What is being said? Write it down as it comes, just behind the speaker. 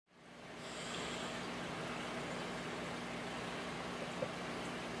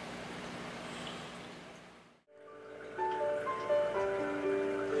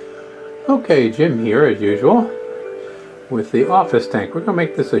Okay, Jim here as usual with the office tank. We're going to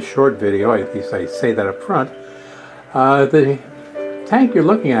make this a short video, at least I say that up front. The tank you're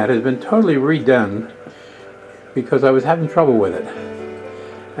looking at has been totally redone because I was having trouble with it.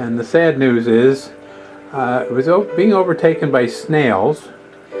 And the sad news is it was being overtaken by snails,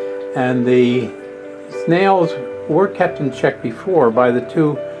 and the snails were kept in check before by the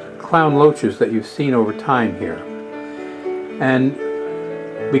two clown loaches that you've seen over time here. And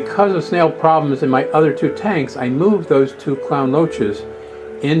because of snail problems in my other two tanks, I moved those two clown loaches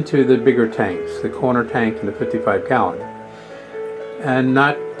into the bigger tanks, the corner tank and the 55-gallon. And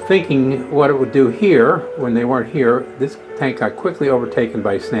not thinking what it would do here when they weren't here, this tank got quickly overtaken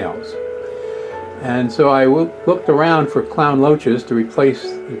by snails. And so I looked around for clown loaches to replace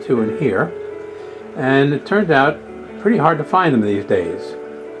the two in here, and it turned out pretty hard to find them these days.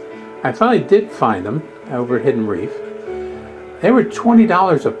 I finally did find them over at Hidden Reef. They were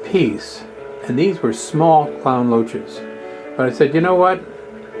 $20 a piece, and these were small clown loaches. But I said, you know what,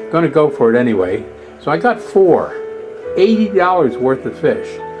 I'm going to go for it anyway. So I got four, $80 worth of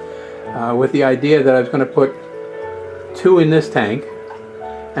fish, with the idea that I was going to put two in this tank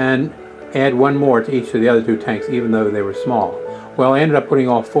and add one more to each of the other two tanks, even though they were small. Well, I ended up putting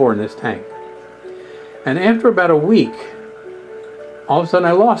all four in this tank. And after about a week, all of a sudden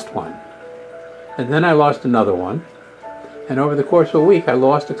I lost one. And then I lost another one. And over the course of a week, I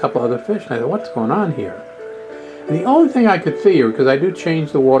lost a couple other fish. And I thought, what's going on here? And the only thing I could figure, because I do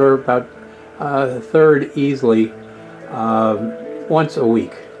change the water about a third easily once a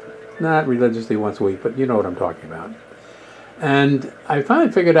week. Not religiously once a week, but you know what I'm talking about. And I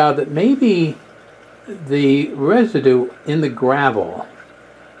finally figured out that maybe the residue in the gravel,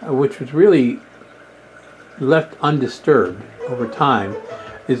 which was really left undisturbed over time,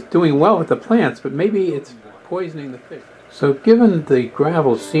 is doing well with the plants, but maybe it's poisoning the fish. So given the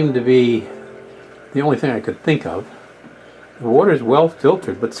gravel seemed to be the only thing I could think of, the water is well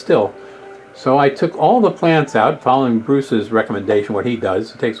filtered, but still. So I took all the plants out, following Bruce's recommendation, what he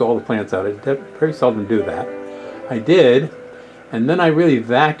does. He takes all the plants out. I very seldom do that. I did, and then I really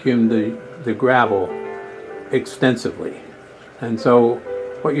vacuumed the gravel extensively. And so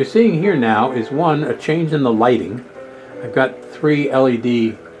what you're seeing here now is, one, a change in the lighting. I've got 3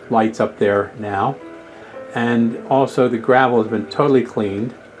 LED lights up there now. And also the gravel has been totally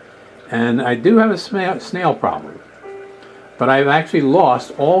cleaned. And I do have a snail problem. But I've actually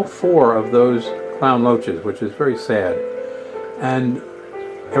lost all 4 of those clown loaches, which is very sad. And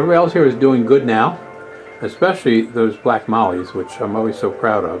everybody else here is doing good now, especially those black mollies, which I'm always so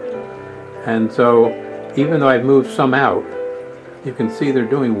proud of. And so even though I've moved some out, you can see they're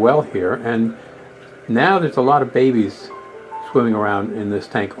doing well here. And now there's a lot of babies swimming around in this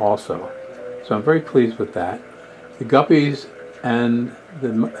tank also. So I'm very pleased with that. The guppies and the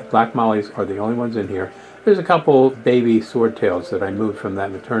black mollies are the only ones in here. There's a couple baby swordtails that I moved from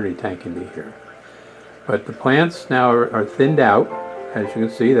that maternity tank into here. But the plants now are thinned out, as you can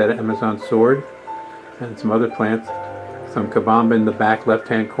see, that Amazon sword and some other plants, some kabamba in the back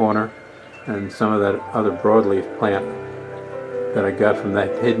left-hand corner, and some of that other broadleaf plant that I got from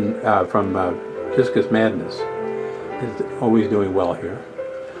that Discus Madness. Is always doing well here.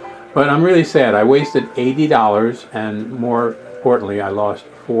 But I'm really sad. I wasted $80, and more importantly, I lost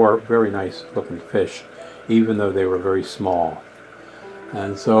 4 very nice looking fish, even though they were very small.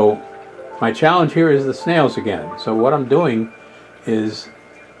 And so my challenge here is the snails again. So what I'm doing is,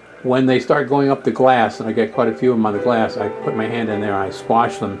 when they start going up the glass, and I get quite a few of them on the glass, I put my hand in there and I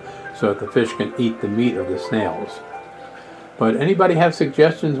squash them so that the fish can eat the meat of the snails. But anybody have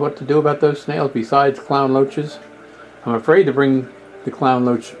suggestions what to do about those snails besides clown loaches? I'm afraid to bring the clown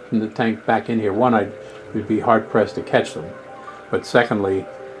loach from the tank back in here. One, I would be hard-pressed to catch them. But secondly,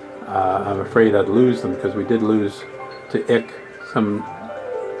 I'm afraid I'd lose them, because we did lose to ick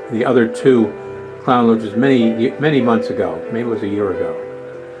the other 2 clown loaches many months ago. Maybe it was a year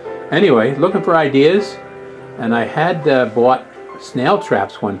ago. Anyway, looking for ideas, and I had bought snail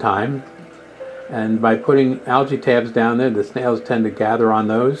traps one time, and by putting algae tabs down there, the snails tend to gather on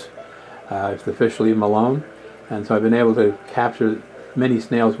those if the fish leave them alone. And so I've been able to capture many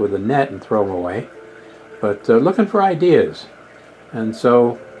snails with a net and throw them away. But looking for ideas. And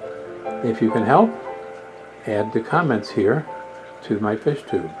so if you can help, add the comments here to my fish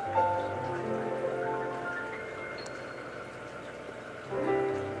tube.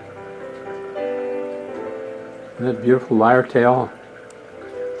 Isn't that beautiful lyre tail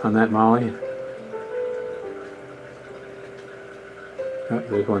on that molly? Oh,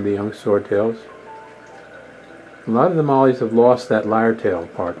 there's one of the young swordtails. A lot of the mollies have lost that lyre tail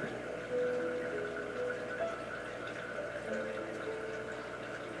part.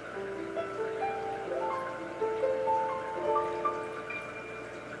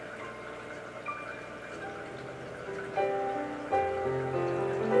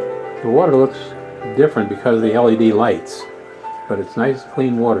 The water looks different because of the LED lights, but it's nice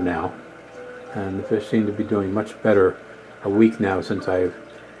clean water now, and the fish seem to be doing much better a week now since I've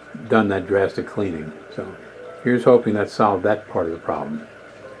done that drastic cleaning. So here's hoping that solved that part of the problem.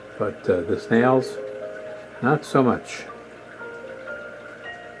 But the snails, not so much.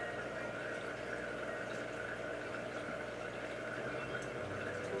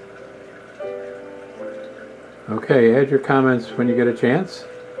 Okay, add your comments when you get a chance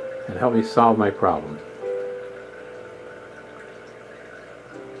and help me solve my problem.